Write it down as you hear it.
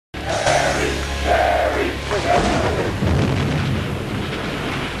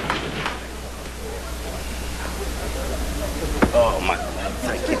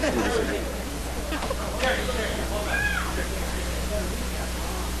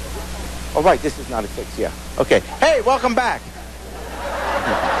Oh, right, this is not a 6, yeah. Okay. Hey, welcome back.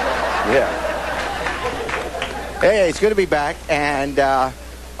 Yeah. Hey, it's good to be back. And,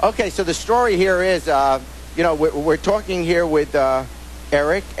 okay, so the story here is, you know, we're talking here with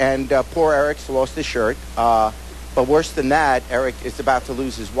Eric, and poor Eric's lost his shirt. But worse than that, Eric is about to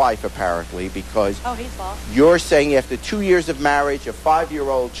lose his wife, apparently, because he's lost. You're saying after 2 years of marriage, a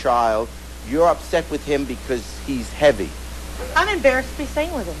 5-year-old child, you're upset with him because he's heavy. I'm embarrassed to be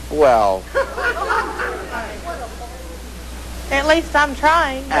seen with him. Well. At least I'm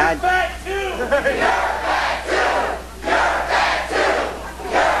trying. And You're fat too! You're fat too! You're fat too!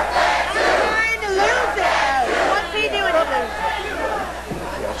 You're fat too! I'm trying to lose it, though. What's he doing to lose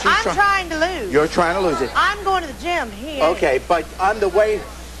it? I'm trying to lose. You're trying to lose it. I'm going to the gym. He ain't. Okay, but on the way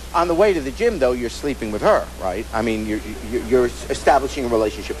to the gym, though, you're sleeping with her, right? I mean, you're establishing a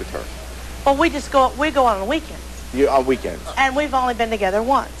relationship with her. Well, we go on the weekends. On weekends. And we've only been together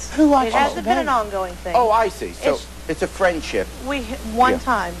once. Who watches It hasn't been an ongoing thing. Oh, I see. So it's a friendship. One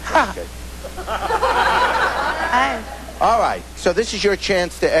time. Okay. All right. So this is your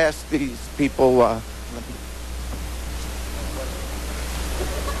chance to ask these people.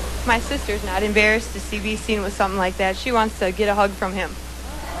 My sister's not embarrassed to be seen with something like that. She wants to get a hug from him.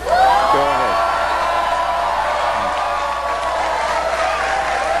 Go ahead.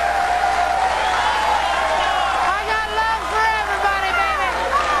 I got love for everybody,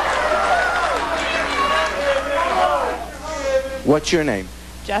 baby. What's your name?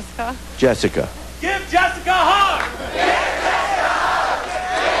 Jessica. Jessica. Give Jessica a hug!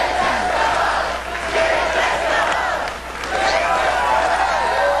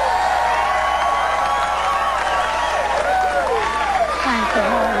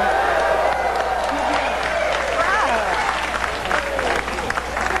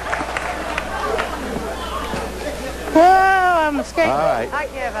 I'm scared. All right. I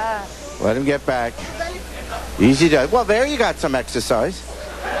give up. Let him get back. Easy to. Well, there you got some exercise.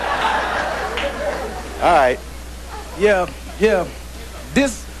 All right. Yeah.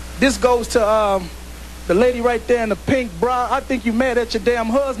 This goes to the lady right there in the pink bra. I think you mad at your damn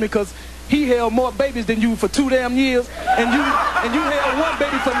husband because he held more babies than you for 2 damn years, and you held one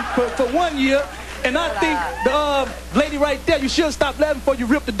baby for 1 year. And I think the lady right there, you should stop laughing before you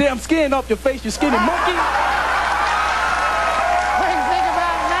rip the damn skin off your face, you skinny monkey. What do you think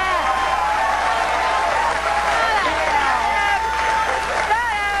about that?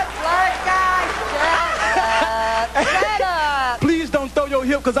 Shut up. Please don't throw your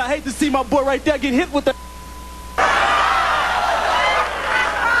hip, because I hate to see my boy right there get hit with the...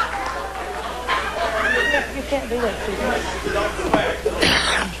 You can't do that to me.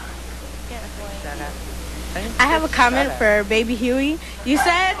 I have a comment for baby Huey. You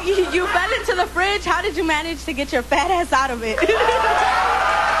said you fell into the fridge. How did you manage to get your fat ass out of it? Let's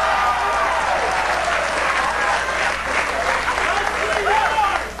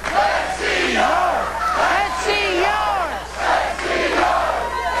see yours. Let's see yours.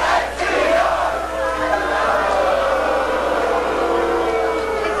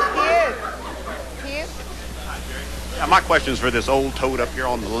 It's cute. Now, my question's for this old toad up here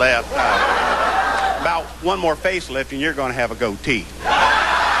on the left. About one more facelift and you're going to have a goatee. Yeah.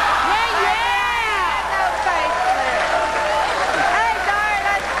 No facelift. Hey,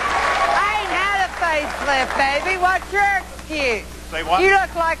 darling, I ain't had a facelift, baby. What's your excuse? Say what? You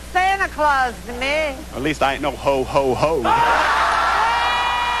look like Santa Claus to me. At least I ain't no ho, ho, ho.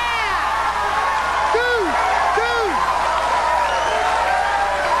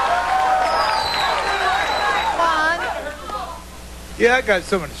 Yeah, I got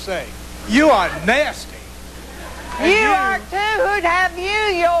something to say. You are nasty. You are too. Who'd have you,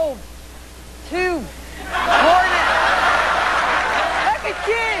 you old tube hornet? Look at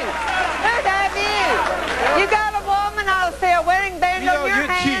you. Who'd have you? You got a woman. I'll see a wedding band on your you're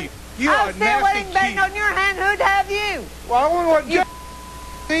hand. cheap. You I'll are see a wedding band cheap. on your hand. Who'd have you? Well, I wouldn't want you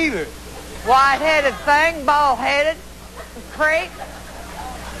either. White-headed thing, bald-headed, creep.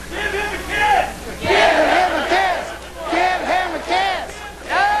 Give him a kiss! Give him a kiss. Give him a kiss.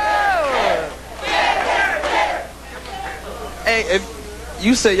 No. Hey, if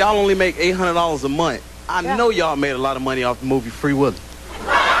you say y'all only make $800 a month, I know y'all made a lot of money off the movie Free Willy.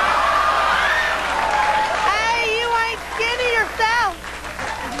 Hey, you ain't skinny yourself.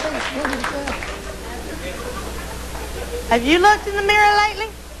 Have you looked in the mirror lately?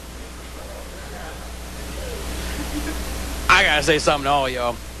 I gotta say something to all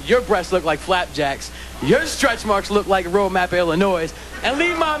y'all. Your breasts look like flapjacks. Your stretch marks look like road map Illinois. And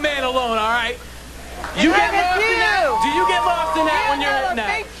leave my man alone, all right? You get lost in that? Do you get lost in that when you're in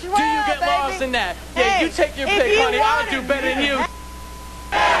that? Do you get lost in that? Yeah, you take your pick, honey. I'll do better than you.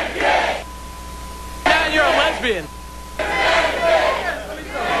 lesbian.